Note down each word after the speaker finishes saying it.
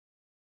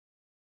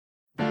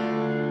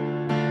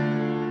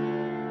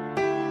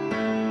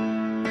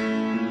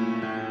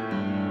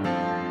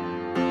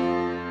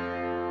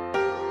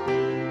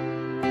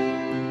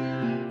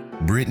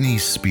Britney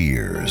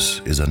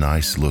Spears is a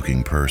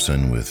nice-looking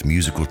person with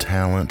musical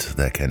talent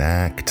that can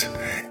act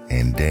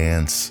and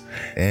dance,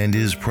 and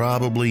is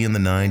probably in the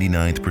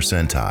 99th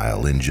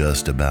percentile in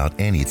just about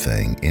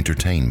anything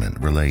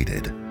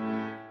entertainment-related.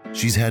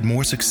 She's had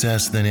more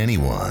success than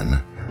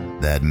anyone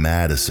that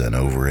Madison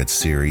over at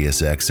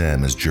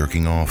SiriusXM is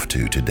jerking off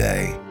to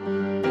today.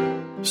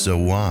 So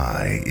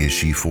why is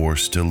she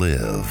forced to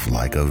live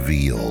like a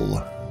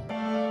veal?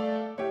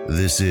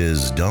 This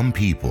is Dumb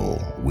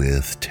People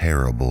with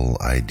Terrible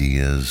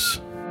Ideas.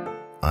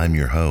 I'm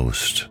your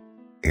host,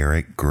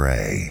 Eric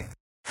Gray.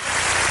 All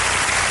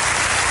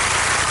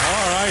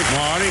right,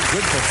 Marty,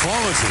 good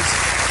performances.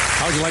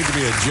 How'd you like to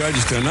be a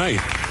judge tonight?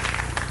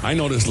 I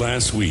noticed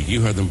last week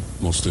you had the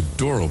most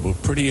adorable,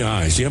 pretty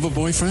eyes. Do you have a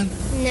boyfriend?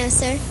 No,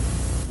 sir.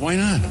 Why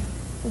not?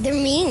 They're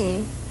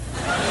mean.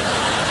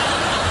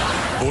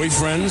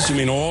 Boyfriends? You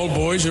mean all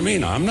boys are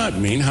mean? I'm not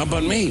mean. How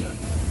about me?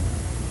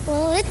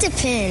 Well, it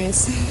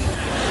depends.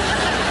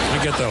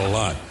 I get that a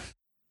lot.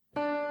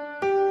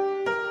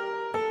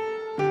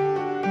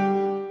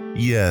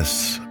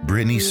 Yes,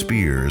 Britney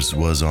Spears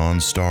was on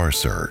Star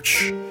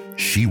Search.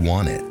 She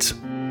won it.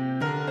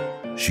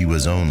 She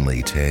was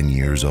only 10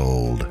 years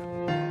old.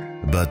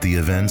 But the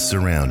events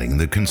surrounding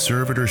the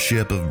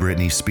conservatorship of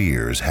Britney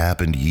Spears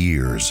happened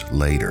years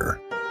later,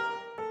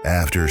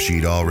 after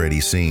she'd already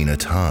seen a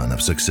ton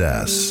of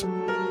success.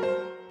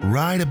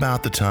 Right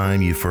about the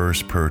time you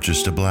first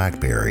purchased a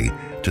BlackBerry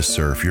to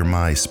surf your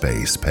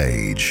MySpace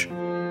page.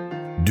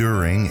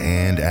 During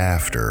and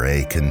after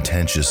a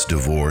contentious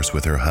divorce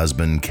with her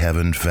husband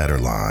Kevin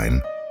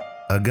Federline,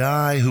 a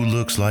guy who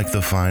looks like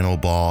the final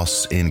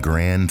boss in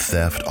Grand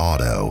Theft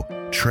Auto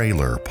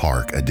Trailer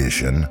Park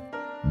Edition,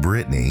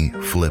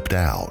 Britney flipped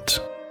out.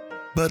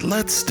 But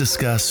let's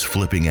discuss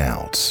flipping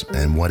out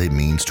and what it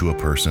means to a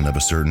person of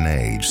a certain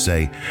age,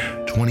 say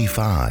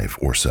 25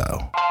 or so.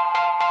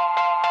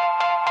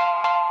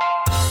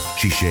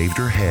 She shaved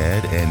her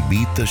head and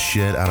beat the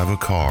shit out of a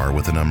car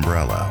with an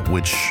umbrella,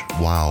 which,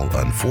 while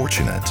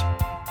unfortunate,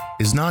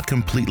 is not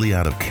completely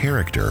out of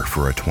character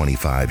for a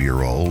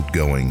 25-year-old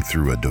going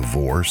through a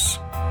divorce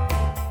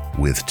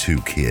with 2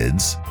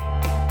 kids.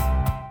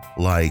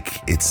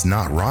 Like, it's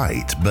not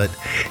right, but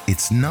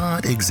it's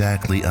not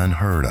exactly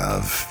unheard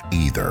of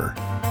either.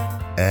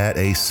 At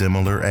a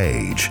similar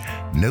age,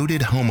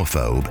 noted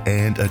homophobe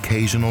and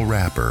occasional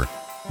rapper,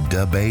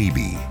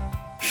 DaBaby,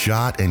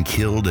 shot and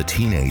killed a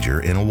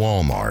teenager in a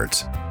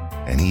Walmart,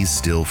 and he's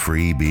still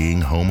free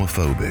being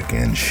homophobic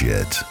and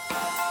shit.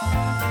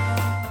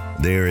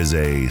 There is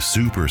a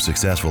super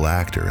successful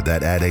actor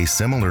that at a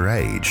similar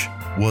age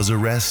was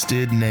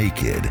arrested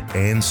naked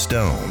and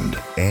stoned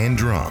and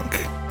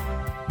drunk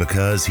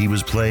because he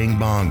was playing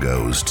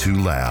bongos too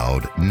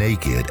loud,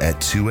 naked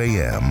at 2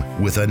 a.m.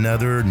 with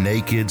another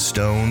naked,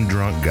 stoned,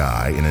 drunk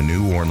guy in a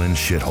New Orleans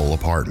shithole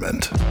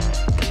apartment.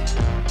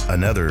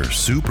 Another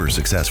super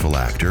successful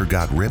actor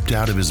got ripped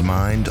out of his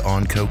mind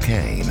on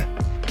cocaine,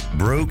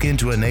 broke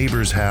into a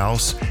neighbor's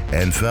house,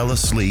 and fell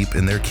asleep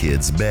in their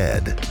kid's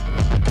bed.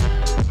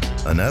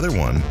 Another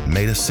one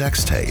made a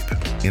sex tape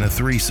in a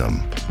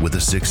threesome with a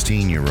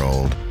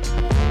 16-year-old.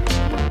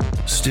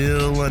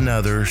 Still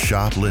another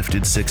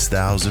shoplifted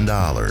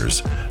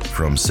 $6,000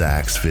 from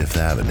Saks Fifth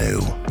Avenue.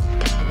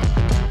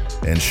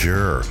 And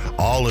sure,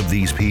 all of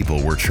these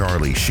people were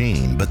Charlie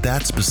Sheen, but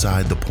that's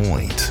beside the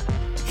point.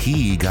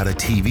 He got a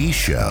TV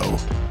show,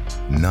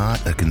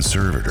 not a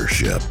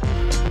conservatorship.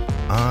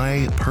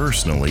 I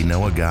personally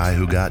know a guy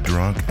who got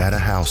drunk at a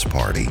house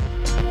party,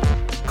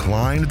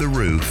 climbed the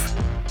roof,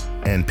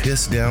 and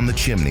pissed down the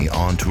chimney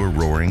onto a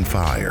roaring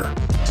fire.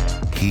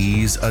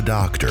 He's a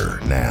doctor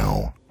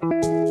now.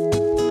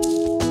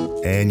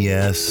 And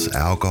yes,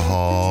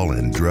 alcohol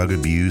and drug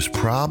abuse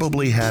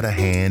probably had a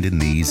hand in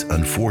these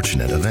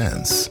unfortunate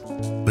events.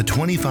 But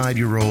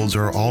 25-year-olds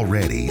are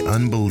already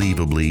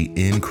unbelievably,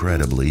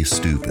 incredibly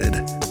stupid,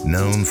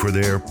 known for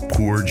their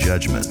poor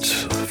judgment,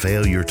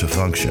 failure to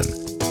function,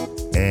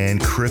 and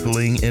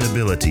crippling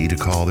inability to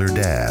call their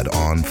dad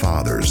on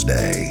Father's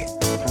Day.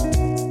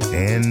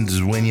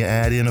 And when you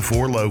add in a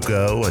Four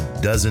Loko,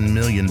 $12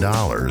 million,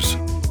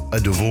 a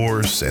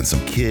divorce, and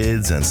some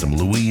kids, and some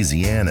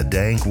Louisiana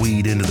dank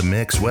weed into the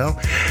mix, well,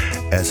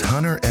 as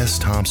Hunter S.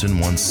 Thompson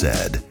once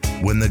said,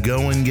 when the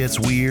going gets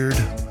weird,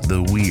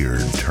 the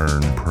weird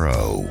turn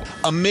pro.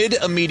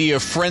 Amid a media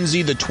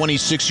frenzy, the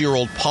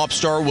 26-year-old pop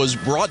star was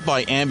brought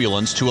by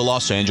ambulance to a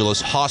Los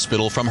Angeles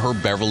hospital from her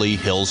Beverly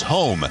Hills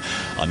home.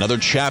 Another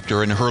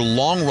chapter in her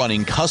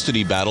long-running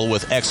custody battle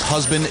with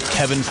ex-husband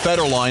Kevin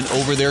Federline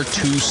over their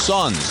 2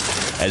 sons.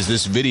 As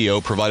this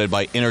video provided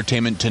by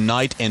Entertainment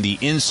Tonight and The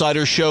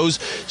Insider shows,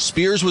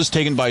 Spears was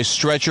taken by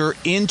stretcher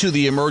into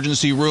the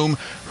emergency room.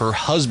 Her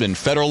husband,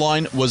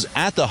 Federline, was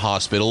at the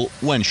hospital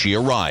when she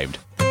arrived.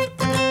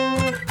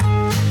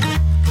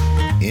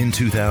 In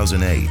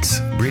 2008,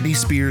 Britney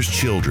Spears'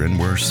 children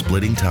were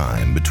splitting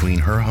time between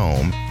her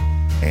home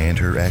and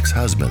her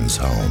ex-husband's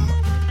home.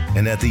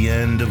 And at the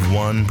end of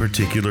one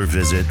particular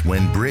visit,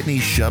 when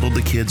Britney shuttled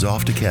the kids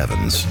off to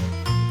Kevin's,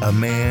 a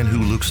man who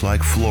looks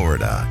like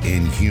Florida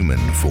in human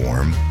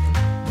form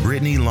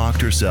Britney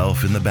locked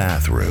herself in the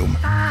bathroom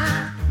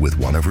with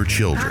one of her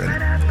children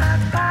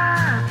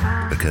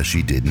because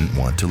she didn't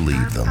want to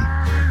leave them.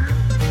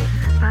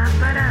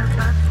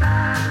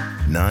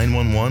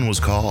 911 was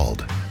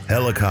called.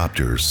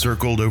 Helicopters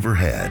circled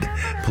overhead.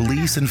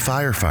 Police and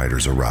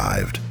firefighters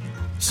arrived,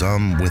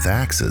 some with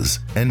axes,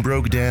 and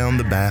broke down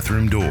the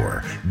bathroom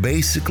door,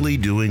 basically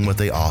doing what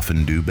they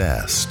often do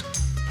best: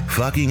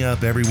 fucking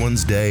up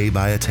everyone's day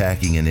by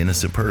attacking an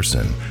innocent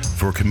person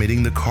for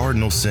committing the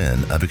cardinal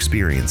sin of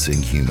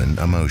experiencing human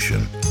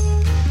emotion.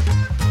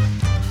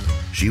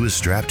 She was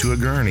strapped to a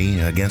gurney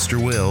against her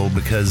will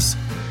because,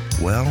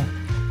 well,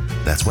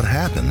 that's what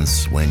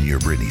happens when you're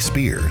Britney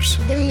Spears.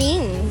 They're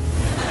mean.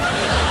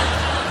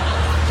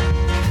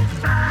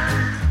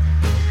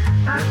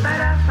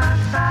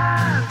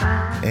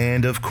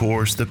 And of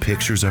course, the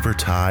pictures of her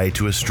tied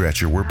to a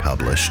stretcher were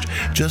published,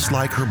 just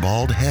like her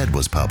bald head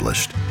was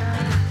published.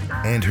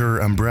 And her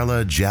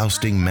umbrella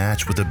jousting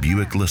match with a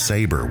Buick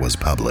LeSabre was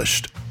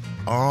published.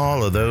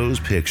 All of those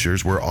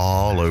pictures were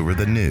all over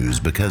the news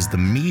because the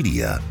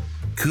media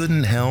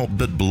couldn't help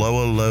but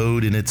blow a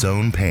load in its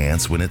own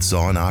pants when it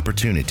saw an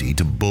opportunity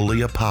to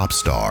bully a pop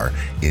star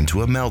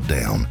into a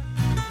meltdown.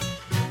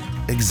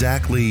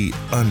 Exactly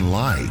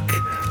unlike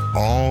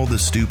all the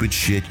stupid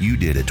shit you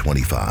did at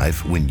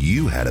 25 when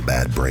you had a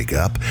bad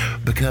breakup,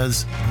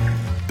 because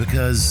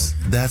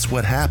that's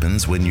what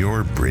happens when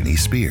you're Britney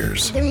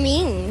Spears. They're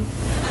mean.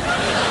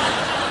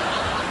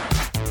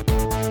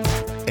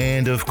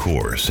 And of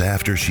course,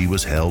 after she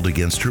was held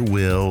against her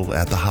will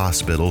at the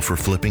hospital for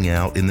flipping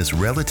out in this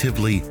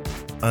relatively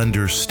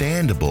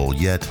understandable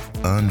yet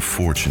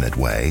unfortunate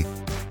way,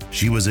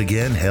 she was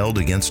again held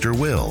against her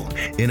will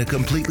in a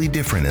completely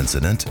different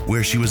incident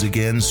where she was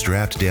again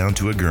strapped down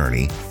to a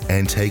gurney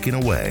and taken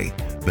away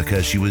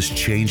because she was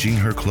changing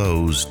her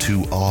clothes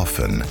too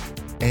often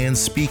and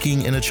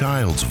speaking in a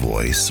child's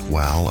voice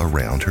while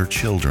around her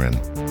children.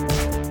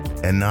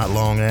 And not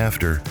long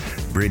after,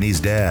 Britney's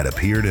dad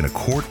appeared in a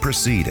court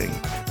proceeding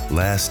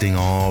lasting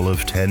all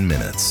of 10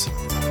 minutes,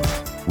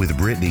 with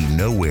Britney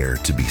nowhere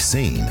to be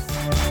seen,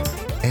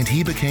 and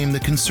he became the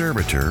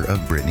conservator of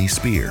Britney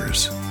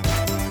Spears.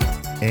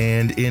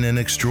 And in an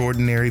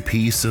extraordinary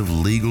piece of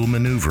legal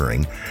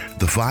maneuvering,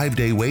 the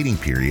 5-day waiting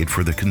period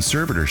for the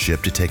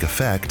conservatorship to take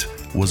effect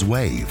was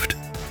waived,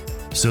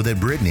 so that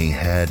Britney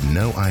had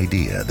no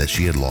idea that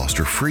she had lost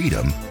her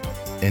freedom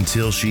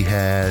until she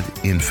had,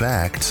 in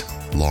fact,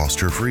 lost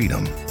her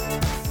freedom.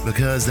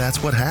 Because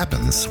that's what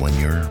happens when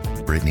you're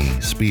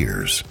Britney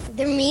Spears.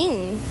 They're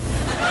mean.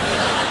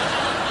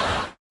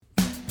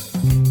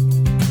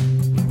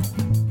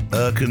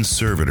 A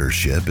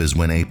conservatorship is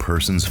when a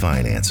person's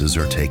finances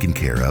are taken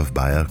care of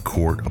by a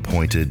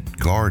court-appointed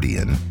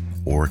guardian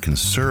or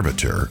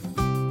conservator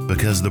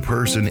because the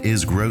person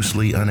is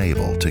grossly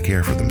unable to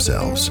care for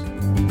themselves.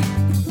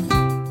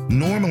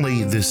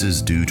 Normally, this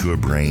is due to a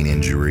brain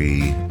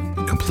injury,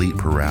 complete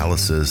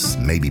paralysis,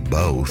 maybe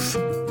both,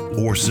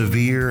 or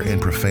severe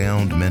and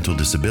profound mental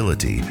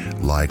disability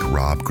like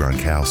Rob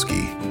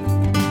Gronkowski.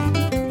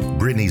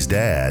 Britney's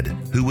dad,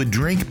 who would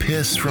drink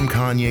piss from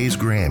Kanye's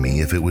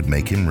Grammy if it would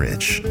make him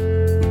rich,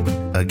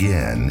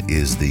 again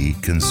is the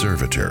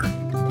conservator.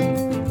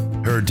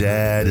 Her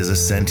dad is a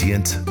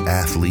sentient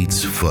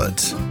athlete's foot,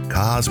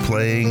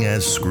 cosplaying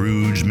as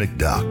Scrooge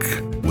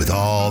McDuck, with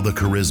all the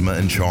charisma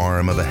and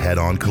charm of a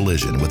head-on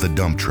collision with a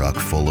dump truck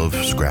full of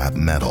scrap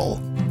metal.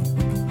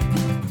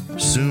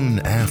 Soon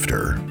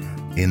after,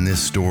 in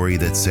this story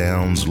that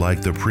sounds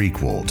like the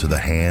prequel to The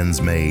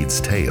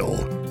Handmaid's Tale,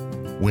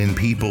 when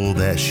people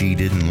that she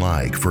didn't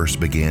like first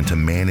began to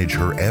manage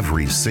her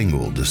every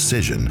single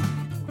decision,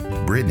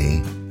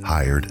 Britney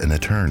hired an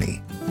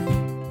attorney.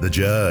 The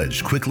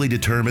judge quickly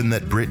determined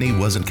that Britney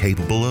wasn't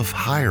capable of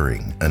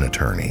hiring an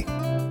attorney.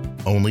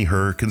 Only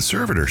her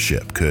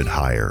conservatorship could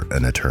hire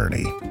an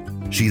attorney.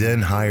 She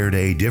then hired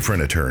a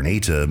different attorney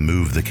to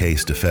move the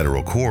case to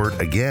federal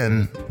court.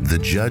 Again, the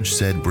judge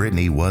said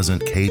Britney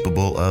wasn't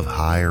capable of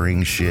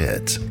hiring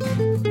shit.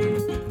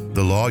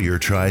 The lawyer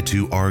tried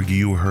to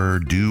argue her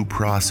due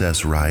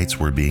process rights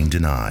were being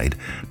denied,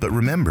 but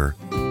remember,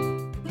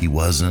 he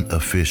wasn't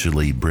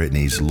officially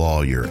Britney's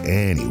lawyer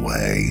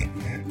anyway,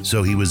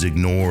 so he was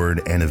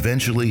ignored and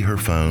eventually her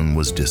phone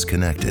was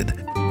disconnected.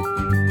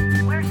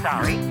 We're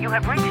sorry, you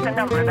have reached a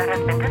number that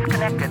has been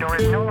disconnected or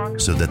is no longer...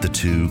 So that the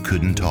two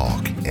couldn't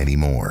talk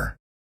anymore.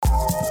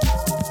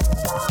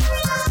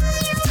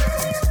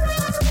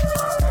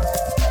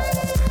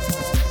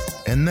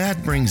 And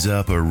that brings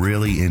up a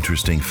really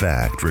interesting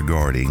fact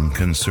regarding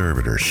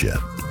conservatorship.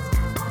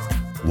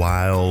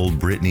 While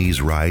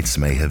Britney's rights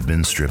may have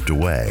been stripped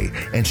away,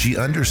 and she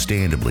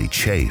understandably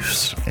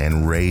chafes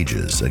and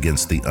rages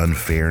against the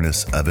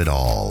unfairness of it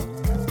all,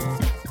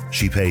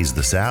 she pays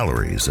the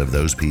salaries of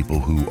those people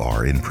who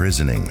are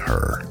imprisoning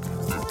her.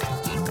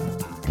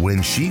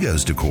 When she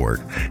goes to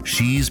court,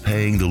 she's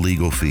paying the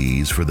legal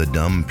fees for the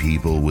dumb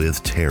people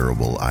with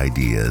terrible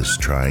ideas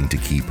trying to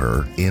keep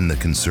her in the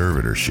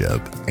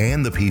conservatorship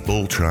and the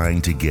people trying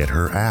to get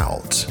her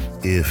out.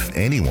 If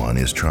anyone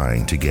is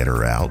trying to get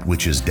her out,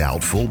 which is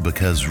doubtful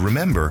because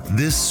remember,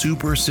 this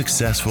super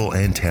successful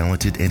and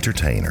talented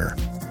entertainer,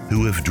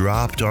 who if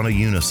dropped on a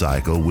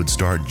unicycle would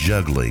start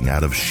juggling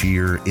out of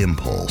sheer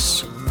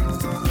impulse,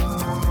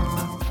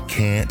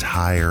 can't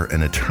hire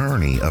an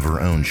attorney of her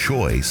own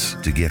choice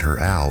to get her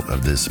out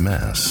of this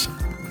mess.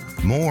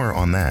 More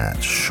on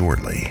that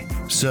shortly.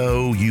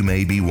 So you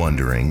may be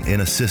wondering,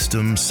 in a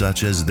system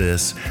such as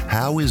this,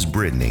 how is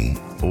Britney,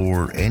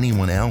 or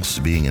anyone else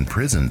being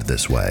imprisoned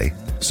this way,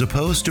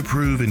 supposed to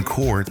prove in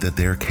court that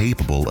they're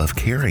capable of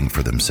caring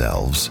for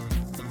themselves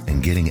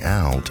and getting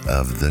out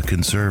of the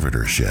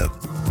conservatorship?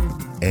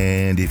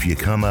 And if you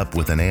come up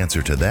with an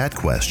answer to that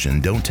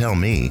question, don't tell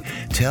me,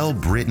 tell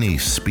Britney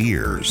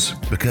Spears,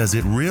 because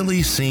it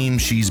really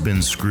seems she's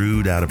been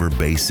screwed out of her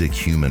basic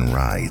human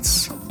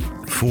rights.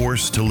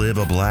 Forced to live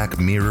a Black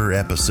Mirror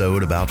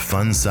episode about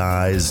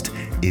fun-sized,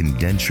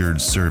 indentured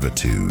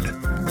servitude.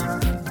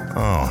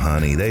 Oh,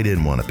 honey, they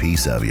didn't want a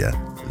piece of you.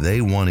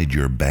 They wanted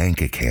your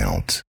bank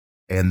account.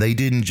 And they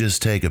didn't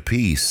just take a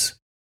piece,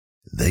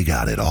 they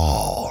got it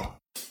all.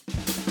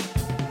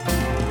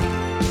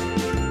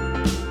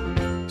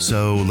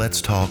 So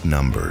let's talk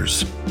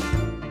numbers.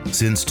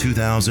 Since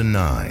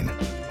 2009,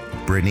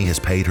 Britney has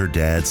paid her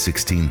dad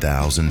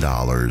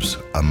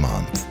 $16,000 a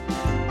month.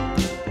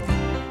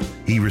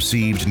 He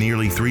received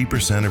nearly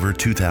 3% of her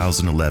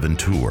 2011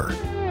 tour,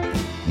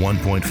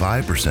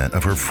 1.5%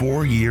 of her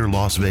 4-year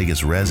Las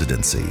Vegas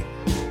residency,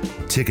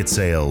 ticket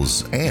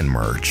sales and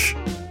merch,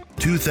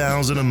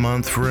 $2,000 a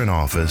month for an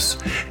office,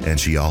 and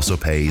she also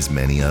pays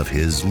many of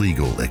his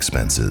legal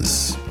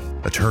expenses.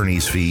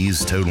 Attorney's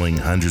fees totaling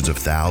hundreds of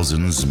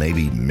thousands,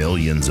 maybe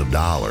millions of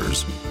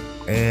dollars,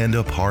 and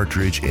a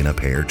partridge in a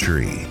pear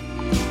tree.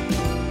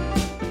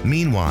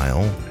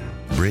 Meanwhile,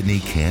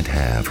 Britney can't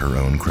have her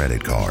own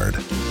credit card.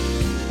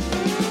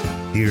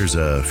 Here's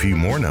a few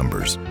more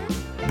numbers.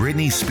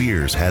 Britney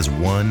Spears has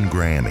 1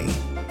 Grammy,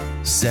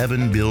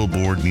 7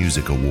 Billboard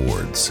Music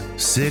Awards,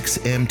 6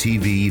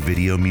 MTV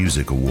Video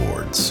Music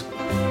Awards,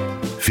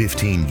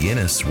 15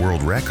 Guinness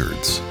World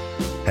Records,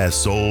 has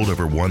sold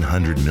over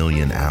 100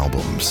 million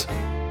albums,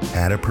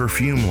 had a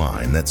perfume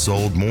line that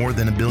sold more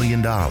than $1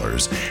 billion,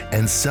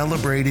 and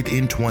celebrated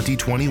in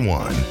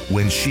 2021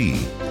 when she,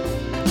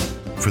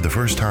 for the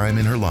first time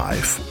in her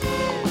life,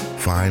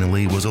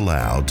 finally was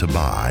allowed to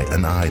buy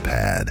an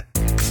iPad.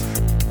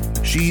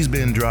 She's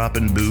been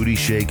dropping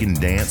booty-shaking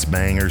dance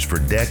bangers for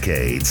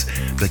decades,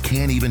 but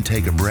can't even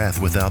take a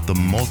breath without the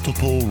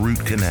multiple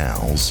root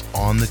canals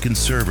on the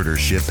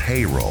conservatorship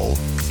payroll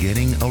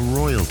getting a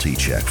royalty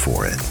check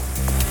for it.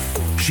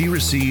 She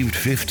received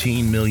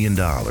 $15 million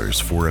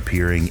for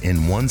appearing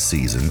in one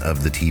season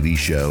of the TV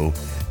show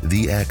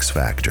The X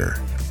Factor,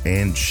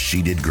 and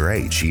she did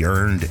great. She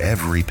earned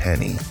every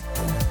penny.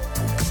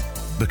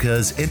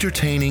 Because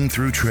entertaining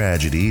through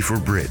tragedy for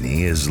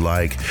Britney is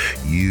like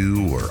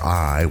you or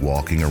I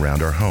walking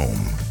around our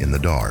home in the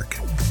dark.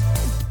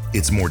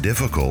 It's more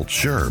difficult,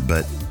 sure,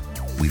 but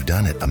we've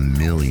done it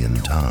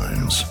 1,000,000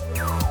 times.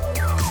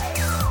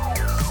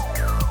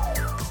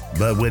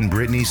 But when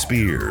Britney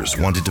Spears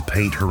wanted to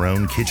paint her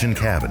own kitchen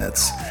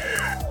cabinets,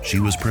 she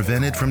was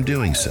prevented from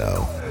doing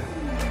so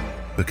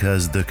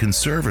because the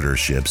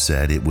conservatorship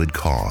said it would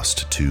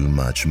cost too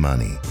much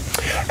money.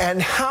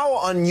 And how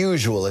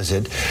unusual is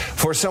it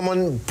for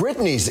someone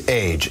Britney's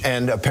age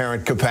and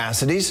apparent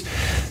capacities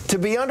to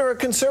be under a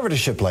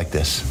conservatorship like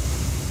this?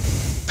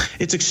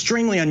 It's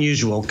extremely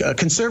unusual.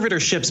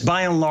 Conservatorships,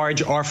 by and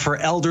large, are for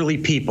elderly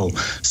people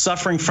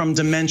suffering from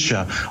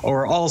dementia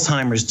or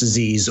Alzheimer's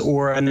disease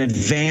or an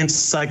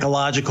advanced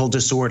psychological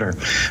disorder.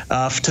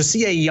 To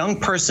see a young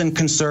person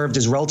conserved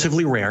is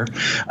relatively rare,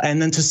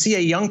 and then to see a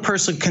young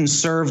person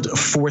conserved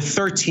for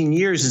 13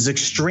 years is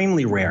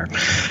extremely rare.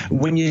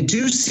 When you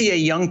do see a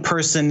young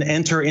person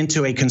enter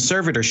into a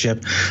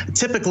conservatorship,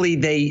 typically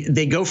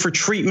they go for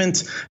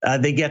treatment,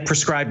 they get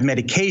prescribed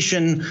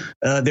medication,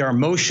 their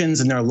emotions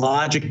and their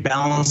logic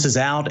balances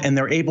out, and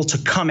they're able to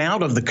come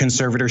out of the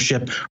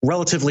conservatorship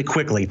relatively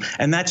quickly.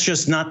 And that's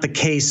just not the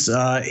case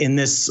in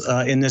this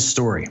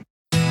story.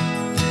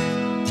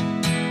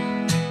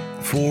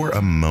 For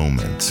a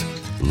moment,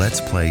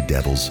 let's play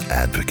devil's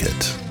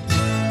advocate.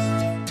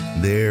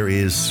 There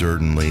is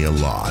certainly a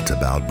lot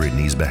about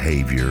Britney's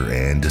behavior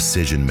and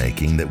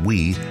decision-making that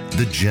we,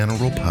 the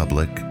general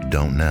public,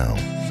 don't know.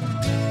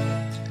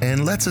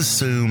 And let's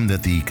assume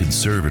that the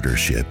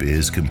conservatorship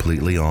is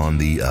completely on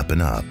the up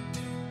and up,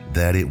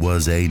 that it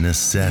was a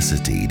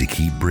necessity to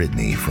keep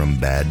Britney from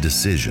bad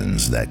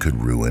decisions that could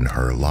ruin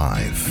her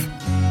life.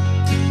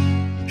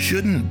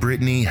 Shouldn't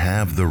Britney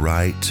have the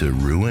right to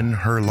ruin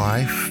her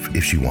life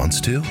if she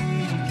wants to?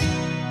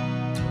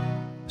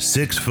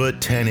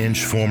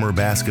 6'10" former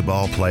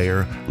basketball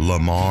player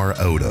Lamar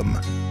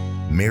Odom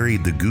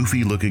married the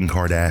goofy-looking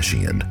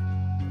Kardashian,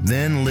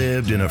 then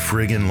lived in a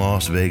friggin'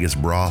 Las Vegas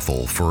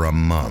brothel for a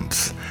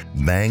month,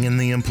 banging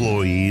the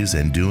employees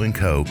and doing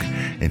coke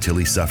until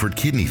he suffered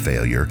kidney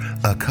failure,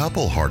 a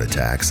couple heart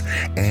attacks,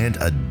 and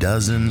a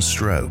dozen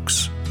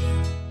strokes,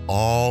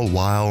 all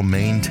while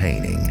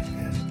maintaining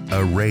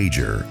a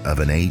rager of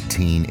an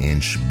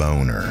 18-inch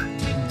boner.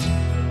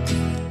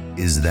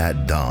 Is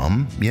that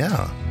dumb?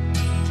 Yeah.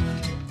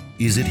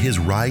 Is it his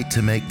right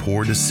to make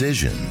poor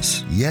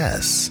decisions?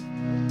 Yes.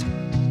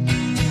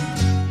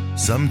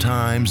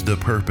 Sometimes the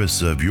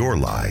purpose of your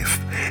life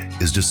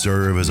is to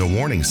serve as a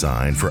warning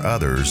sign for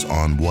others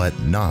on what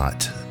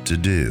not to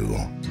do.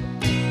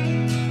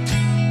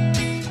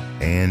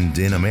 And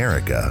in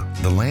America,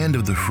 the land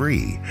of the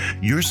free,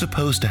 you're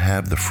supposed to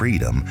have the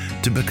freedom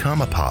to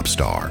become a pop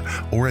star,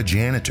 or a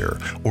janitor,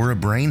 or a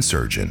brain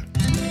surgeon,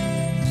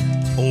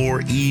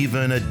 or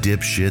even a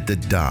dipshit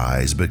that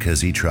dies because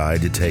he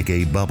tried to take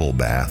a bubble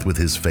bath with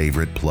his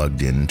favorite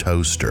plugged-in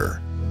toaster.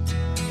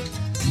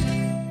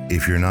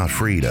 If you're not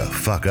free to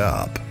fuck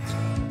up,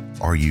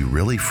 are you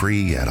really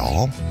free at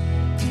all?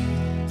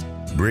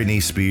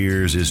 Britney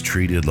Spears is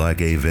treated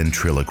like a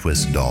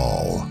ventriloquist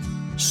doll,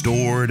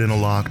 stored in a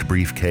locked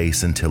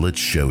briefcase until it's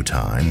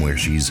showtime, where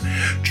she's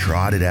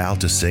trotted out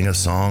to sing a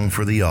song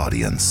for the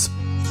audience,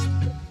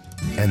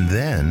 and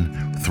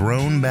then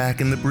thrown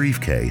back in the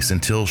briefcase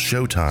until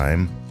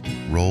showtime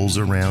rolls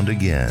around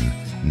again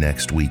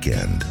next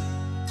weekend.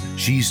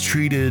 She's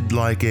treated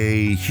like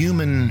a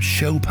human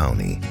show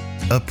pony,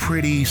 a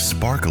pretty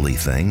sparkly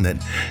thing that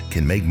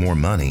can make more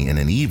money in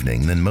an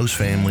evening than most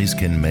families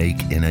can make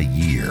in a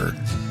year.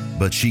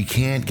 But she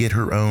can't get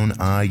her own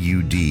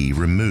IUD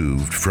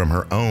removed from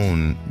her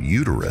own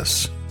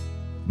uterus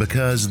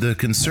because the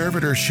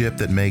conservatorship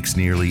that makes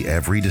nearly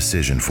every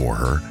decision for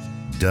her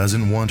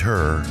doesn't want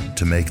her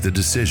to make the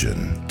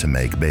decision to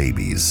make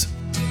babies.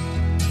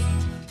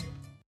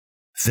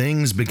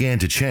 Things began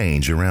to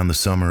change around the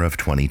summer of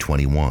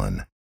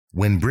 2021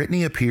 when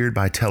Britney appeared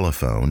by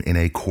telephone in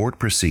a court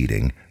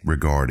proceeding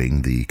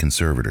regarding the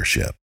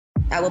conservatorship.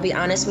 I will be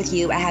honest with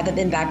you, I haven't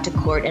been back to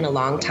court in a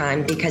long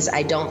time because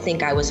I don't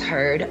think I was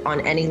heard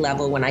on any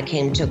level when I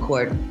came to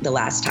court the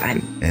last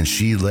time. And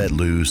she let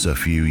loose a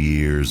few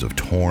years of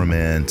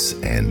torment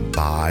and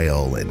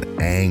bile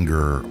and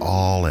anger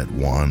all at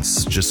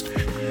once. Just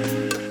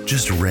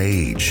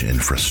rage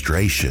and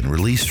frustration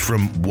released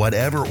from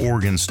whatever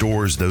organ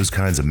stores those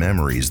kinds of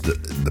memories,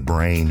 the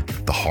brain,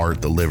 the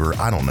heart, the liver,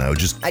 I don't know.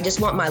 I just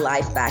want my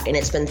life back, and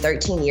it's been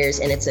 13 years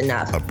and it's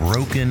enough. A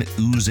broken,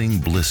 oozing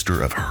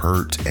blister of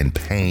hurt and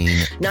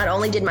pain. Not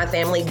only did my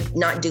family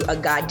not do a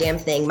goddamn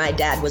thing, my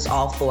dad was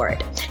all for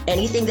it.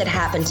 Anything that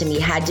happened to me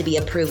had to be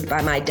approved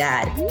by my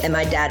dad, and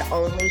my dad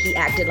only, he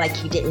acted like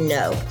he didn't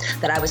know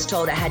that I was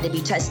told I had to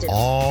be tested.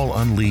 All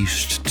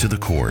unleashed to the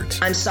court.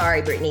 I'm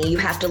sorry, Britney, you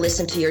have to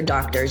listen to your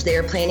doctors. They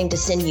are planning to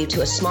send you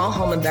to a small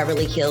home in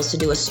Beverly Hills to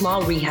do a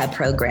small rehab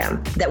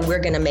program that we're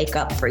going to make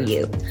up for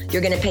you.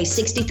 You're going to pay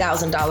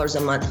 $60,000 a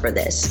month for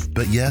this.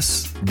 But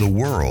yes, the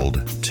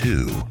world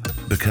too,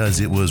 because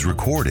it was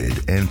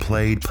recorded and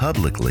played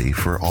publicly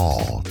for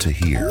all to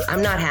hear.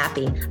 I'm not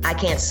happy. I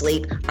can't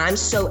sleep. I'm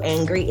so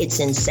angry, it's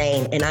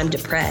insane, and I'm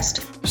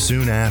depressed.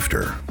 Soon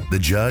after, the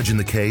judge in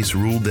the case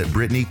ruled that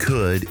Britney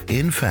could,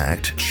 in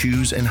fact,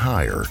 choose and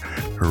hire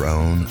her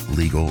own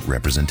legal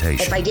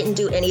representation. If I didn't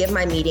do any of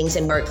my meetings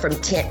and work from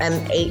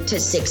 8 to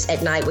 6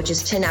 at night, which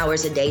is 10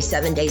 hours a day,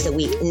 7 days a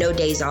week, no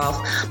days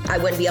off, I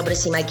wouldn't be able to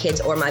see my kids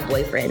or my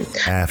boyfriend.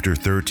 After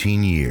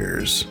 13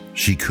 years,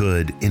 she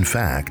could, in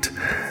fact,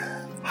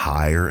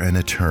 hire an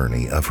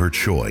attorney of her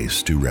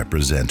choice to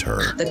represent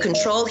her. The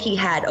control he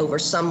had over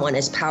someone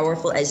as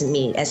powerful as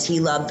me, as he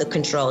loved the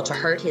control to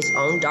hurt his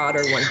own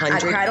daughter 100. I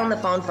cried on the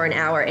phone for an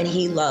hour and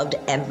he loved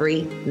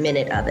every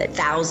minute of it.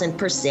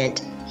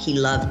 1,000%. He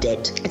loved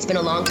it. It's been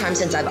a long time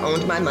since I've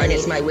owned my money.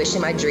 It's my wish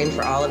and my dream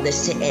for all of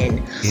this to end.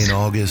 In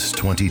August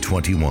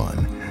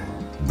 2021,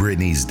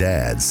 Britney's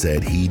dad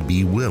said he'd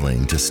be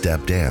willing to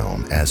step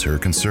down as her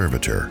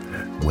conservator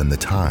when the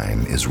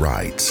time is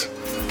right.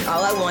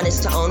 All I want is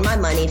to own my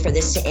money for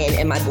this to end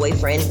and my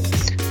boyfriend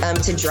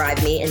to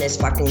drive me in his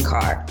fucking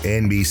car.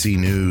 NBC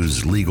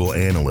News legal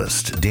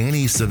analyst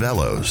Danny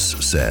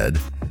Savelos said,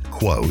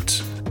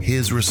 quote,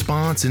 his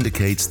response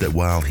indicates that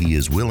while he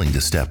is willing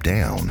to step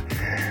down,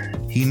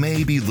 he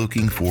may be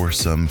looking for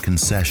some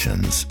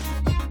concessions,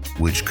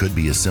 which could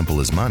be as simple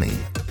as money,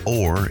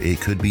 or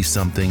it could be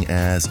something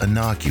as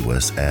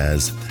innocuous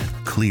as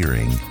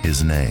clearing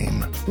his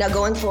name. Now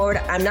going forward,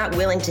 I'm not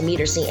willing to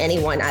meet or see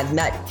anyone I've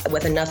met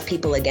with enough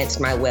people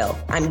against my will.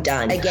 I'm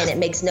done. Again, it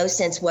makes no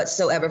sense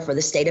whatsoever for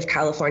the state of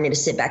California to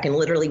sit back and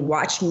literally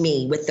watch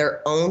me with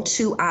their own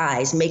two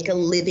eyes make a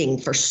living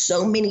for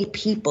so many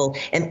people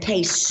and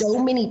pay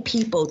so many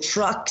people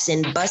trucks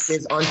and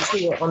buses on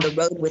tour on the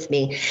road with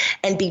me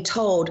and be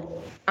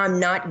told I'm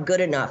not good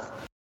enough.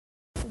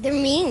 They're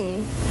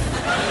mean.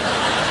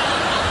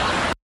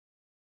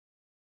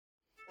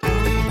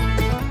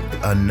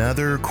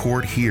 Another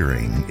court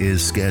hearing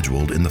is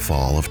scheduled in the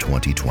fall of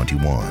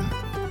 2021.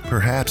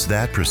 Perhaps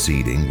that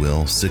proceeding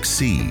will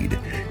succeed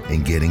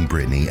in getting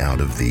Britney out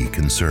of the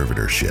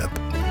conservatorship.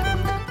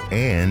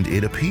 And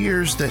it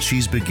appears that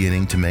she's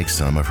beginning to make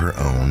some of her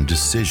own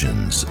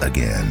decisions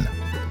again.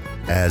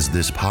 As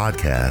this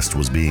podcast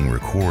was being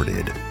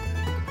recorded,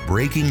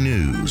 breaking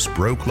news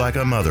broke like a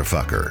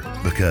motherfucker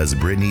because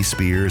Britney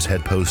Spears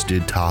had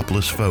posted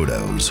topless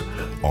photos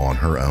on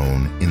her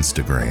own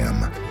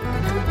Instagram.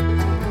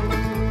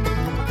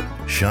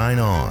 Shine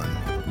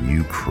on,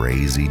 you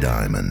crazy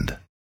diamond.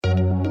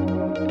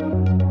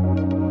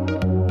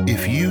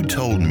 If you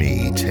told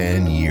me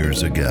 10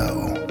 years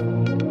ago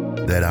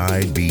that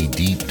I'd be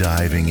deep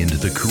diving into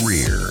the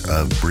career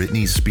of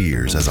Britney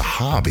Spears as a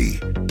hobby,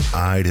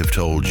 I'd have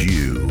told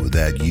you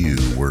that you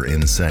were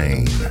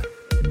insane.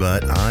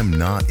 But I'm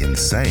not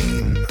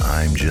insane,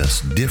 I'm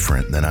just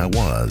different than I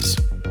was.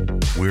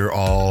 We're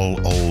all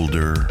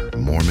older,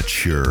 more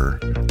mature,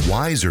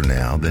 wiser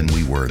now than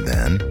we were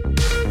then.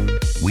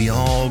 We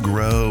all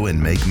grow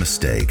and make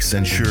mistakes,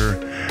 and sure,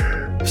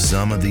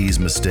 some of these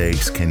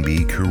mistakes can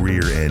be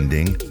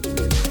career-ending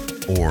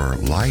or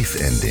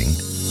life-ending,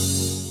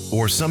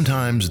 or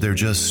sometimes they're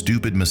just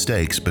stupid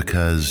mistakes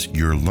because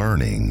you're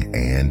learning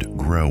and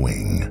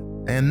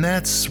growing. And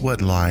that's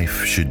what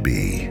life should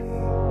be.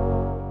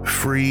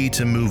 Free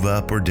to move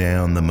up or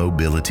down the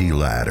mobility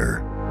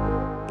ladder,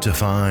 to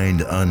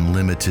find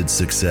unlimited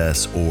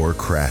success or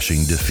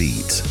crashing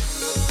defeat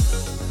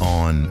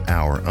on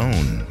our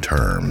own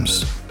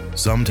terms.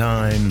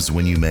 Sometimes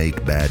when you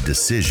make bad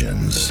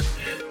decisions,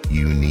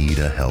 you need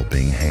a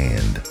helping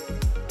hand.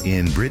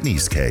 In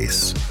Britney's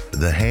case,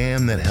 the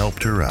hand that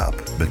helped her up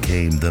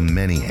became the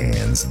many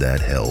hands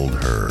that held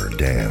her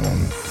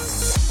down.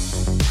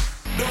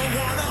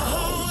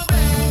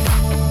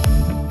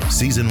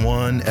 Season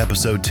 1,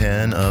 Episode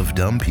 10 of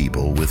Dumb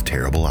People with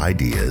Terrible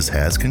Ideas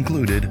has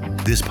concluded.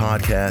 This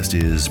podcast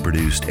is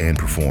produced and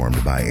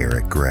performed by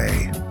Eric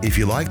Gray. If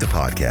you like the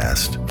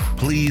podcast,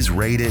 please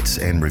rate it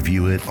and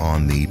review it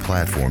on the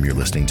platform you're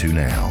listening to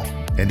now.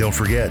 And don't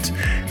forget,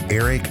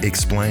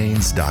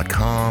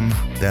 ericexplains.com.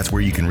 That's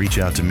where you can reach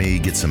out to me,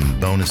 get some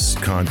bonus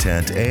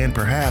content, and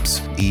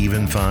perhaps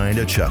even find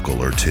a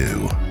chuckle or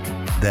two.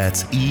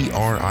 That's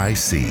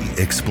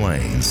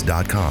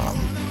ericexplains.com.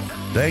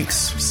 Thanks.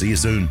 See you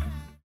soon.